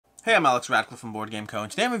Hey, I'm Alex Radcliffe from Board Game Co.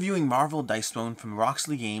 and today I'm reviewing Marvel Dice Throne from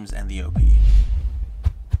Roxley Games and the OP.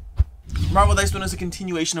 Marvel Dice Throne is a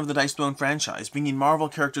continuation of the Dice Throne franchise, bringing Marvel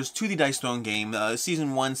characters to the Dice Throne game,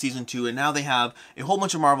 Season 1, Season 2, and now they have a whole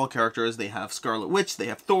bunch of Marvel characters. They have Scarlet Witch, they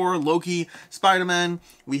have Thor, Loki, Spider-Man,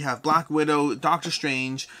 we have Black Widow, Doctor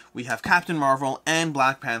Strange, we have Captain Marvel, and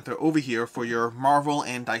Black Panther over here for your Marvel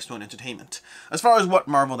and Dice Throne entertainment. As far as what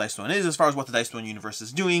Marvel Dice Throne is, as far as what the Dice Throne universe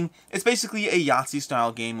is doing, it's basically a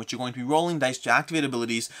Yahtzee-style game which you're going to be rolling dice to activate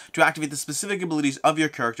abilities, to activate the specific abilities of your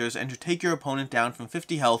characters, and to take your opponent down from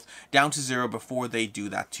 50 health down to 0 before they do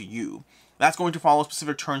that to you. That's going to follow a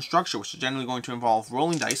specific turn structure, which is generally going to involve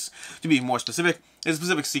rolling dice. To be more specific, there's a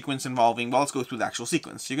specific sequence involving, well, let's go through the actual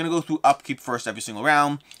sequence. You're going to go through upkeep first every single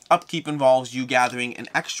round. Upkeep involves you gathering an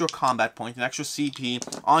extra combat point, an extra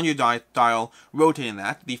CP on your dial, rotating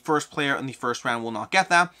that. The first player in the first round will not get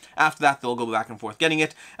that. After that, they'll go back and forth getting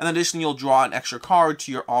it. And additionally, you'll draw an extra card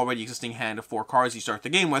to your already existing hand of 4 cards you start the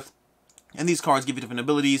game with. And these cards give you different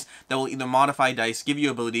abilities that will either modify dice, give you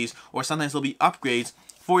abilities, or sometimes they'll be upgrades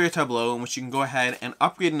for your tableau in which you can go ahead and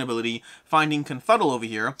upgrade an ability, finding Confuddle over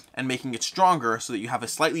here and making it stronger so that you have a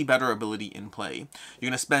slightly better ability in play. You're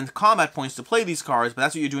going to spend combat points to play these cards, but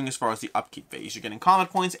that's what you're doing as far as the upkeep phase. You're getting combat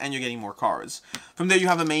points and you're getting more cards. From there you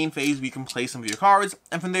have a main phase where you can play some of your cards,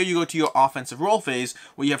 and from there you go to your offensive roll phase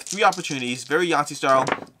where you have 3 opportunities, very Yahtzee style,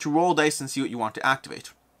 to roll dice and see what you want to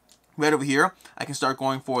activate. Right over here, I can start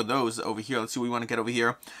going for those over here. Let's see what we want to get over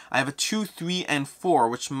here. I have a 2, 3, and 4,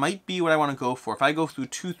 which might be what I want to go for. If I go through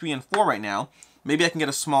 2, 3, and 4 right now, maybe I can get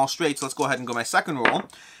a small straight. So let's go ahead and go my second roll.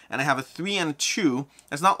 And I have a 3 and a 2.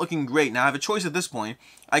 That's not looking great. Now I have a choice at this point.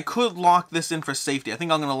 I could lock this in for safety. I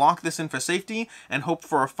think I'm going to lock this in for safety and hope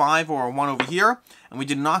for a 5 or a 1 over here. And we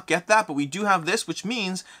did not get that, but we do have this, which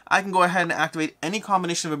means I can go ahead and activate any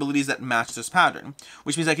combination of abilities that match this pattern.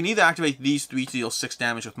 Which means I can either activate these 3 to deal 6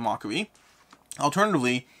 damage with Mockery.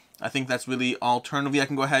 Alternatively, I think that's really alternatively, I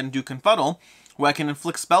can go ahead and do Confuddle, where I can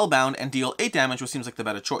inflict Spellbound and deal 8 damage, which seems like the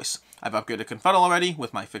better choice. I've upgraded Confuddle already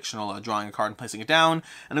with my fictional drawing a card and placing it down,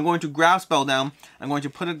 and I'm going to grab Spellbound, I'm going to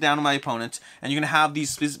put it down on my opponent, and you're going to have these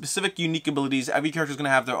specific unique abilities. Every character is going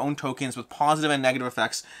to have their own tokens with positive and negative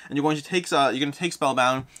effects, and you're going to take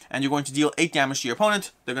Spellbound, and you're going to deal 8 damage to your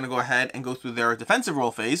opponent. They're going to go ahead and go through their defensive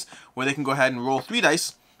roll phase, where they can go ahead and roll 3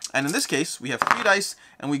 dice, and in this case, we have 3 dice,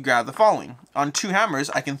 and we grab the following. On 2 hammers,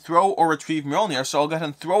 I can throw or retrieve Mjolnir, so I'll go ahead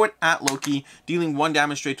and throw it at Loki, dealing 1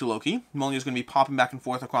 damage straight to Loki. Mjolnir is going to be popping back and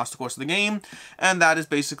forth across the course of the game, and that is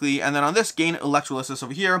basically, and then on this, gain Electrolysis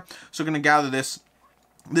over here, so we're going to gather this.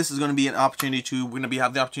 This is going to be an opportunity to, we're going to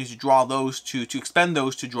have the opportunity to draw those, to expend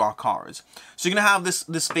those to draw cards. So you're going to have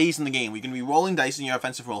this phase in the game. You're going to be rolling dice in your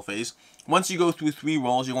offensive roll phase. Once you go through 3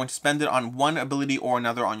 rolls, you're going to spend it on one ability or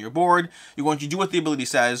another on your board. You're going to do what the ability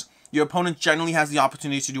says. Your opponent generally has the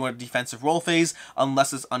opportunity to do a defensive roll phase,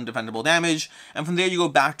 unless it's undefendable damage. And from there you go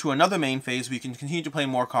back to another main phase where you can continue to play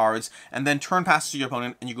more cards, and then turn passes to your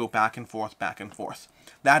opponent, and you go back and forth, back and forth.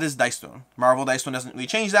 That is Dice Throne. Marvel Dice Throne doesn't really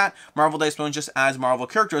change that. Marvel Dice Throne just adds Marvel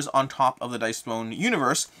characters on top of the Dice Throne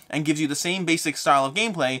universe and gives you the same basic style of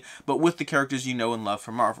gameplay, but with the characters you know and love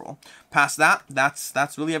from Marvel. Past that,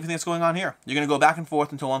 that's really everything that's going on here. You're going to go back and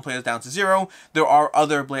forth until one player is down to 0. There are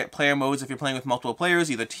other player modes if you're playing with multiple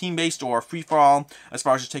players, either team-based or free-for-all, as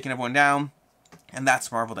far as just taking everyone down. And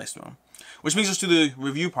that's Marvel Dice Throne. Which brings us to the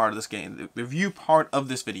review part of this game, the review part of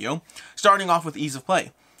this video, starting off with ease of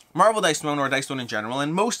play. Marvel Dice Throne, or Dice Throne in general,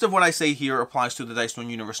 and most of what I say here applies to the Dice Throne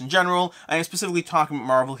universe in general. I am specifically talking about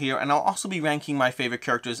Marvel here, and I'll also be ranking my favorite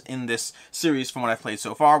characters in this series from what I've played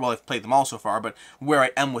so far. Well, I've played them all so far, but where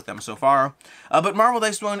I am with them so far. But Marvel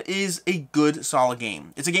Dice Throne is a good, solid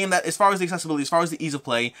game. It's a game that, as far as the accessibility, as far as the ease of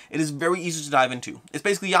play, it is very easy to dive into. It's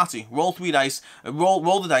basically Yahtzee. Roll 3 dice,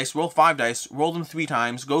 roll the dice, roll 5 dice, roll them 3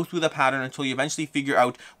 times, go through the pattern until you eventually figure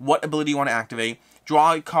out what ability you want to activate.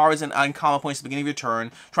 Draw cards and combat points at the beginning of your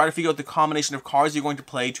turn. Try to figure out the combination of cards you're going to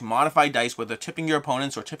play to modify dice, whether tipping your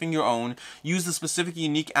opponents or tipping your own. Use the specific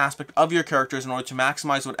unique aspect of your characters in order to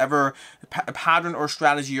maximize whatever pattern or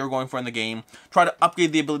strategy you're going for in the game. Try to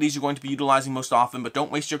upgrade the abilities you're going to be utilizing most often, but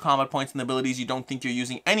don't waste your combat points on the abilities you don't think you're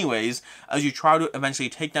using anyways, as you try to eventually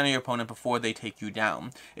take down your opponent before they take you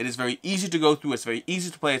down. It is very easy to go through, it's very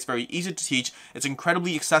easy to play, it's very easy to teach, it's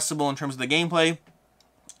incredibly accessible in terms of the gameplay.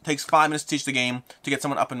 Takes 5 minutes to teach the game, to get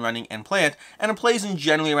someone up and running and play it, and it plays in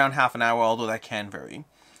generally around half an hour, although that can vary.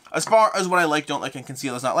 As far as what I like, don't like, and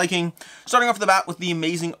conceal as not liking, starting off the bat with the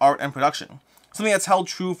amazing art and production. Something that's held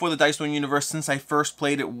true for the Dice Throne universe since I first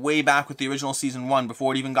played it way back with the original Season 1,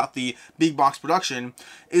 before it even got the big box production,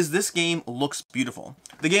 is this game looks beautiful.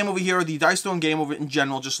 The game over here, the Dice Throne game over in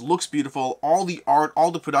general, just looks beautiful. All the art,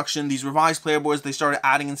 all the production, these revised player boards they started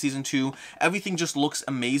adding in Season 2, everything just looks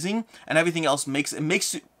amazing, and everything else makes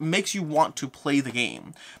you want to play the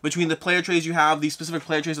game. Between the player trays you have, these specific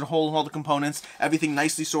player trays that hold all the components, everything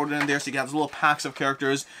nicely sorted in there, so you have these little packs of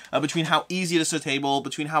characters, between how easy it is to table,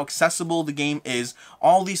 between how accessible the game is,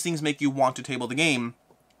 all these things make you want to table the game.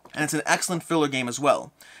 And it's an excellent filler game as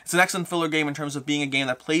well. It's an excellent filler game in terms of being a game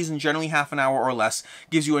that plays in generally half an hour or less,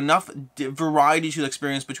 gives you enough variety to the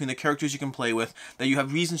experience between the characters you can play with, that you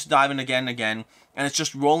have reasons to dive in again and again, and it's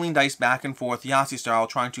just rolling dice back and forth, Yahtzee style,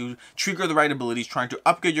 trying to trigger the right abilities, trying to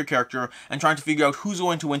upgrade your character, and trying to figure out who's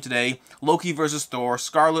going to win today. Loki versus Thor,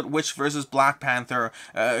 Scarlet Witch versus Black Panther,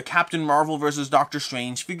 Captain Marvel versus Doctor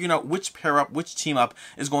Strange, figuring out which pair up, which team up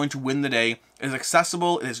is going to win the day. It is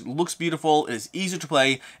accessible, it looks beautiful, it is easy to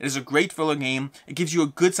play, it is a great filler game, it gives you a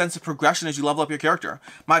good sense of progression as you level up your character.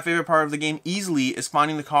 My favorite part of the game easily is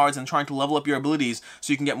finding the cards and trying to level up your abilities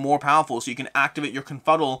so you can get more powerful, so you can activate your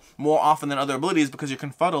Confuddle more often than other abilities, because your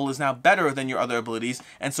Confuddle is now better than your other abilities,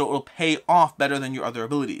 and so it will pay off better than your other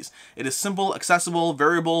abilities. It is simple, accessible,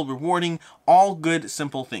 variable, rewarding, all good,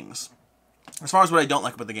 simple things. As far as what I don't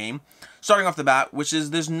like about the game, starting off the bat, which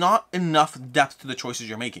is there's not enough depth to the choices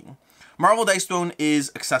you're making. Marvel Dice Throne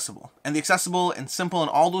is accessible, and the accessible and simple and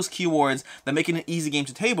all those keywords that make it an easy game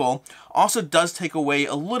to table also does take away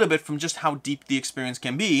a little bit from just how deep the experience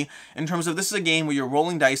can be, in terms of this is a game where you're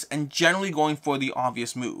rolling dice and generally going for the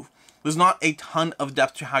obvious move. There's not a ton of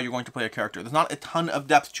depth to how you're going to play a character. There's not a ton of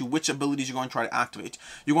depth to which abilities you're going to try to activate.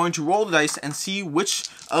 You're going to roll the dice and see which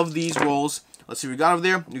of these rolls. Let's see what we got over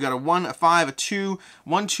there. You got a 1, a 5, a 2,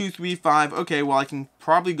 1, 2, 3, 5. Okay, well, I can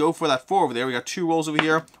probably go for that 4 over there. We got 2 rolls over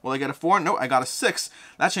here. Will I get a 4? No, I got a 6.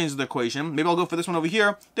 That changes the equation. Maybe I'll go for this one over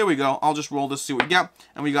here. There we go. I'll just roll this, see what we get.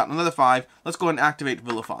 And we got another 5. Let's go ahead and activate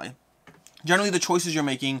Vilify. Generally, the choices you're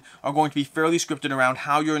making are going to be fairly scripted around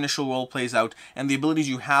how your initial roll plays out and the abilities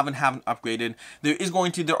you have and haven't upgraded. There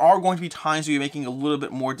are going to be times where you're making a little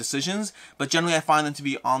bit more decisions, but generally I find them to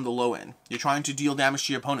be on the low end. You're trying to deal damage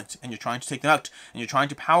to your opponent, and you're trying to take them out, and you're trying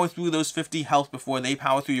to power through those 50 health before they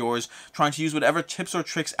power through yours, trying to use whatever tips or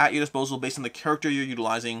tricks at your disposal based on the character you're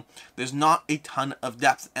utilizing. There's not a ton of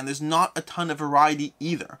depth, and there's not a ton of variety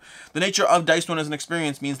either. The nature of Dice Throne as an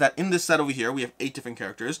experience means that in this set over here, we have 8 different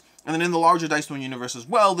characters, and then in the larger Dice Throne universe as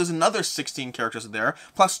well, there's another 16 characters there,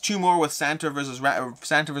 plus 2 more with Santa versus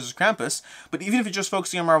Krampus. But even if you're just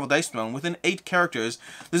focusing on Marvel Dice Throne, within 8 characters,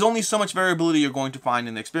 there's only so much variability you're going to find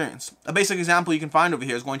in the experience. A basic example you can find over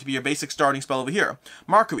here is going to be your basic starting spell over here,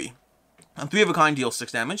 Markery. On 3 of a kind deals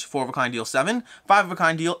 6 damage, 4 of a kind deals 7, 5 of a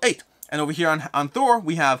kind deal 8. And over here on Thor,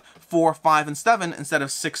 we have 4, 5, and 7 instead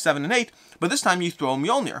of 6, 7, and 8. But this time you throw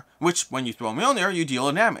Mjolnir, which when you throw Mjolnir, you deal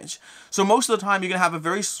a damage. So most of the time you're going to have a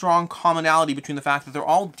very strong commonality between the fact that they're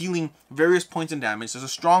all dealing various points in damage. There's a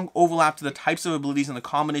strong overlap to the types of abilities and the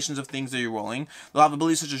combinations of things that you're rolling. They'll have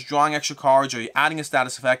abilities such as drawing extra cards or adding a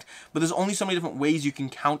status effect, but there's only so many different ways you can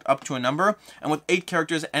count up to a number. And with 8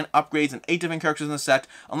 characters and upgrades and 8 different characters in the set,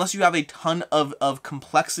 unless you have a ton of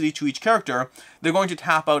complexity to each character, they're going to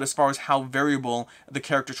tap out as far as how variable the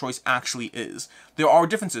character choice actually is. There are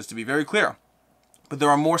differences, to be very clear, but there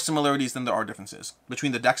are more similarities than there are differences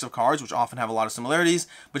between the decks of cards, which often have a lot of similarities,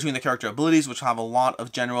 between the character abilities, which have a lot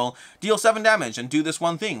of general deal 7 damage and do this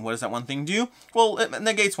one thing. What does that one thing do? Well, it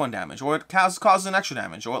negates 1 damage, or it causes an extra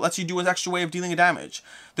damage, or it lets you do an extra way of dealing a damage.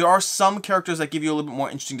 There are some characters that give you a little bit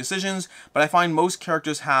more interesting decisions, but I find most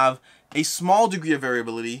characters have a small degree of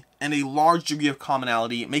variability and a large degree of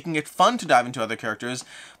commonality, making it fun to dive into other characters,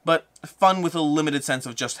 but fun with a limited sense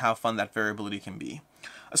of just how fun that variability can be.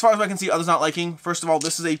 As far as I can see others not liking, first of all,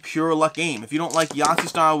 this is a pure luck game. If you don't like Yahtzee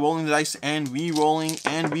style rolling the dice and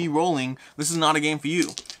re-rolling, this is not a game for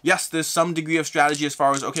you. Yes, there's some degree of strategy as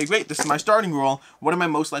far as, okay, great, this is my starting roll. What am I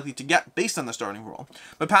most likely to get based on the starting roll?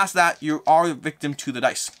 But past that, you are a victim to the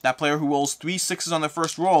dice. That player who rolls 3 6s on their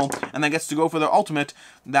first roll and then gets to go for their ultimate,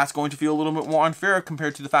 that's going to feel a little bit more unfair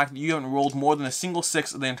compared to the fact that you haven't rolled more than a single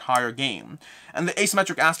 6 the entire game. And the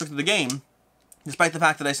asymmetric aspect of the game, despite the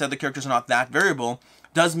fact that I said the characters are not that variable,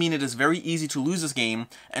 does mean it is very easy to lose this game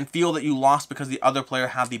and feel that you lost because the other player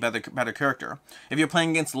had the better character. If you're playing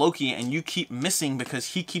against Loki and you keep missing because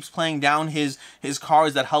he keeps playing down his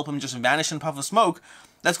cards that help him just vanish in a puff of smoke,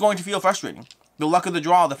 that's going to feel frustrating. The luck of the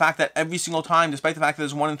draw, the fact that every single time, despite the fact that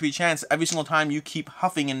there's 1 in 3 chance, every single time you keep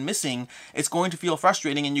huffing and missing, it's going to feel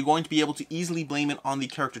frustrating, and you're going to be able to easily blame it on the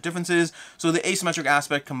character differences. So the asymmetric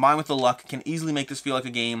aspect combined with the luck can easily make this feel like a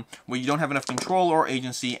game where you don't have enough control or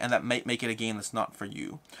agency, and that might make it a game that's not for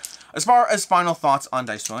you. As far as final thoughts on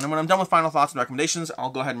Dice Throne, and when I'm done with final thoughts and recommendations, I'll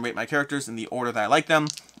go ahead and rate my characters in the order that I like them.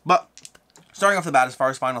 But starting off the bat, as far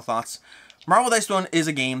as final thoughts, Marvel Dice Throne is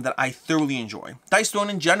a game that I thoroughly enjoy. Dice Throne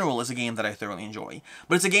in general is a game that I thoroughly enjoy.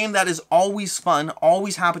 But it's a game that is always fun,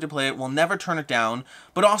 always happy to play it, will never turn it down,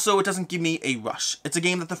 but also it doesn't give me a rush. It's a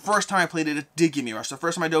game that the first time I played it, it did give me a rush. The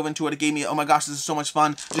first time I dove into it, it gave me, oh my gosh, this is so much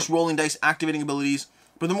fun, just rolling dice, activating abilities.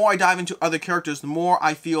 But the more I dive into other characters, the more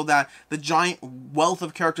I feel that the giant wealth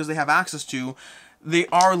of characters they have access to, they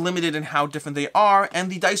are limited in how different they are,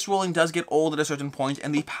 and the dice rolling does get old at a certain point,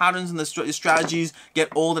 and the patterns and the strategies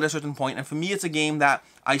get old at a certain point. And for me, it's a game that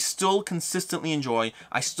I still consistently enjoy.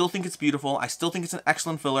 I still think it's beautiful. I still think it's an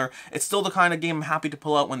excellent filler. It's still the kind of game I'm happy to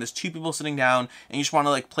pull out when there's 2 people sitting down and you just want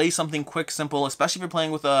to like play something quick, simple, especially if you're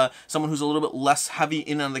playing with someone who's a little bit less heavy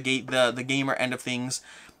in on the gamer end of things.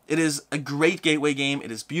 It is a great gateway game.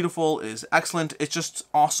 It is beautiful. It is excellent. It's just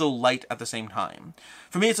also light at the same time.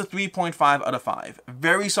 For me, it's a 3.5 out of 5.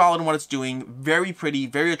 Very solid in what it's doing. Very pretty,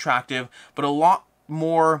 very attractive, but a lot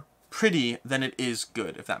more pretty than it is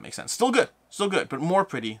good, if that makes sense. Still good, but more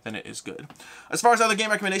pretty than it is good. As far as other game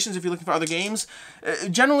recommendations, if you're looking for other games,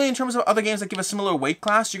 generally in terms of other games that give a similar weight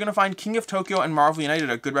class, you're going to find King of Tokyo and Marvel United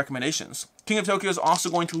are good recommendations. King of Tokyo is also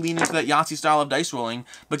going to lean into that Yahtzee style of dice rolling,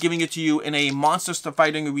 but giving it to you in a monster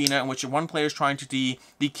fighting arena in which one player is trying to be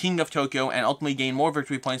the King of Tokyo and ultimately gain more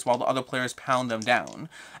victory points while the other players pound them down.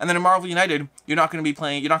 And then in Marvel United, you're not going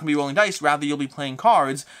to be rolling dice, rather you'll be playing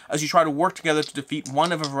cards as you try to work together to defeat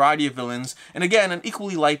one of a variety of villains, and again, an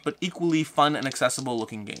equally light but equally fun and accessible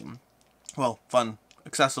looking game. Well, fun,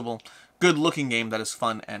 accessible, good looking game that is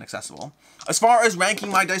fun and accessible. As far as ranking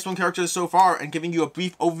my Dice Throne characters so far and giving you a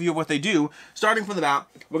brief overview of what they do, starting from the bat,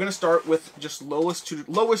 we're going to start with just lowest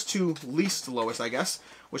to least lowest, I guess,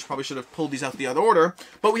 which probably should have pulled these out the other order.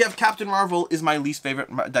 But we have Captain Marvel is my least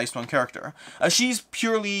favorite Dice Throne character. She's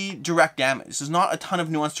purely direct damage. There's not a ton of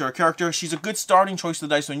nuance to her character. She's a good starting choice to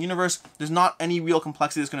the Dice Throne universe. There's not any real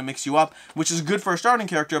complexity that's going to mix you up, which is good for a starting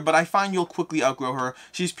character, but I find you'll quickly outgrow her.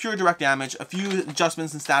 She's pure direct damage, a few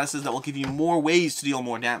adjustments and statuses that will give you more ways to deal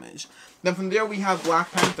more damage. Then from there we have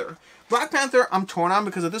Black Panther. Black Panther I'm torn on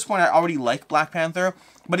because at this point I already like Black Panther,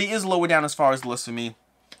 but he is lower down as far as the list for me.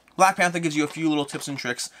 Black Panther gives you a few little tips and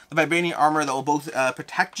tricks. The vibranium armor that will both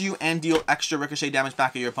protect you and deal extra ricochet damage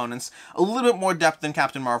back at your opponents. A little bit more depth than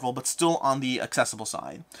Captain Marvel, but still on the accessible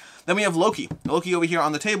side. Then we have Loki. Loki over here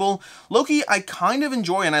on the table. Loki I kind of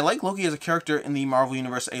enjoy, and I like Loki as a character in the Marvel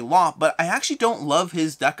Universe a lot, but I actually don't love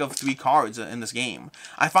his deck of 3 cards in this game.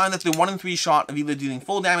 I find that the 1 in 3 shot of either dealing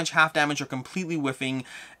full damage, half damage, or completely whiffing,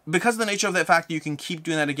 because of the nature of that fact that you can keep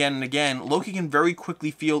doing that again and again, Loki can very quickly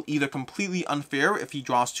feel either completely unfair if he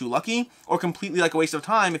draws too lucky, or completely like a waste of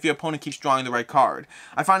time if your opponent keeps drawing the right card.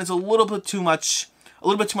 I find it's a little bit too much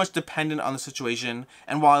dependent on the situation,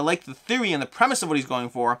 and while I like the theory and the premise of what he's going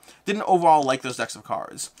for, didn't overall like those decks of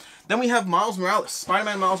cards. Then we have Miles Morales,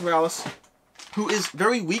 Spider-Man Miles Morales, who is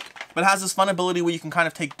very weak, but has this fun ability where you can kind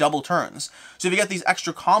of take double turns. So if you get these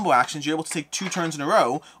extra combo actions, you're able to take 2 turns in a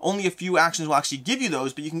row. Only a few actions will actually give you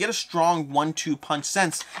those, but you can get a strong 1-2 punch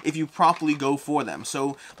sense if you properly go for them.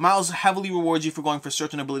 So Miles heavily rewards you for going for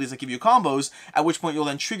certain abilities that give you combos, at which point you'll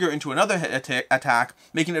then trigger into another attack,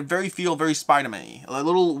 making it very Spider-Man-y. A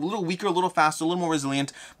little weaker, a little faster, a little more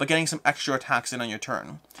resilient, but getting some extra attacks in on your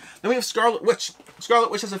turn. Then we have Scarlet Witch. Scarlet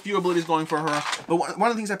Witch has a few abilities going for her, but one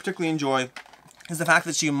of the things I particularly enjoy is the fact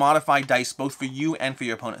that she can modify dice both for you and for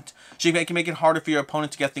your opponent. She can make it harder for your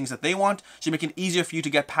opponent to get things that they want. She can make it easier for you to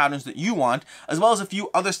get patterns that you want, as well as a few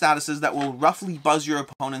other statuses that will roughly buzz your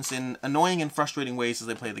opponents in annoying and frustrating ways as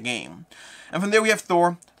they play the game. And from there we have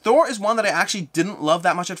Thor. Thor is one that I actually didn't love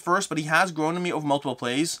that much at first, but he has grown on me over multiple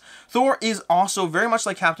plays. Thor is also, very much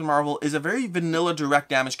like Captain Marvel, is a very vanilla direct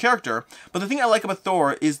damage character, but the thing I like about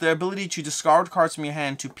Thor is their ability to discard cards from your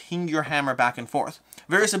hand to ping your hammer back and forth.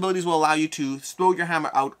 Various abilities will allow you to throw your hammer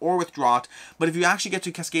out or withdraw it, but if you actually get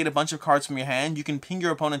to cascade a bunch of cards from your hand, you can ping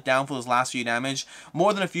your opponent down for those last few damage.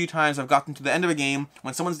 More than a few times I've gotten to the end of a game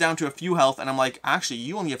when someone's down to a few health and I'm like, actually,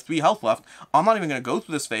 you only have 3 health left. I'm not even going to go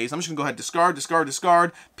through this phase. I'm just going to go ahead,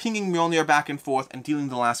 discard, pinging Mjolnir back and forth and dealing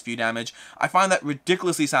the last few damage. I find that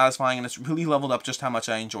ridiculously satisfying, and it's really leveled up just how much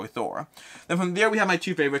I enjoy Thor. Then from there we have my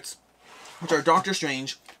 2 favorites. which are Doctor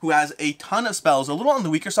Strange, who has a ton of spells, a little on the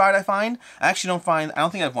weaker side, I find. I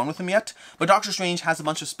don't think I've won with him yet, but Doctor Strange has a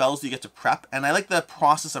bunch of spells that you get to prep, and I like the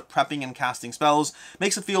process of prepping and casting spells.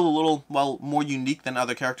 Makes it feel a little, well, more unique than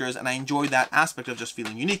other characters, and I enjoy that aspect of just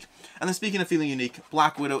feeling unique. And then speaking of feeling unique,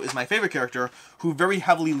 Black Widow is my favorite character, who very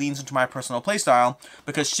heavily leans into my personal playstyle,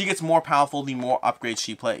 because she gets more powerful the more upgrades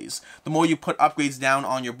she plays. The more you put upgrades down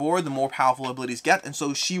on your board, the more powerful abilities get, and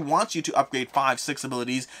so she wants you to upgrade 5, 6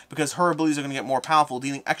 abilities, because her abilities are going to get more powerful,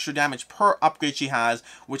 dealing extra damage per upgrade she has,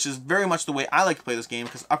 which is very much the way I like to play this game,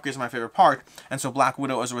 because upgrades are my favorite part, and so Black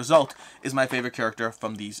Widow, as a result, is my favorite character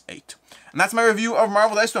from these 8. And that's my review of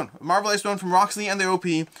Marvel Dice Throne. Marvel Dice Throne from Roxley and the OP,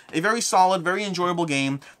 a very solid, very enjoyable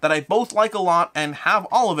game that I both like a lot and have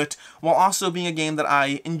all of it, while also being a game that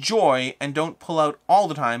I enjoy and don't pull out all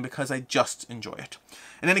the time because I just enjoy it.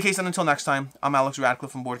 In any case, and until next time, I'm Alex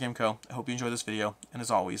Radcliffe from Board Game Co. I hope you enjoyed this video, and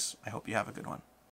as always, I hope you have a good one.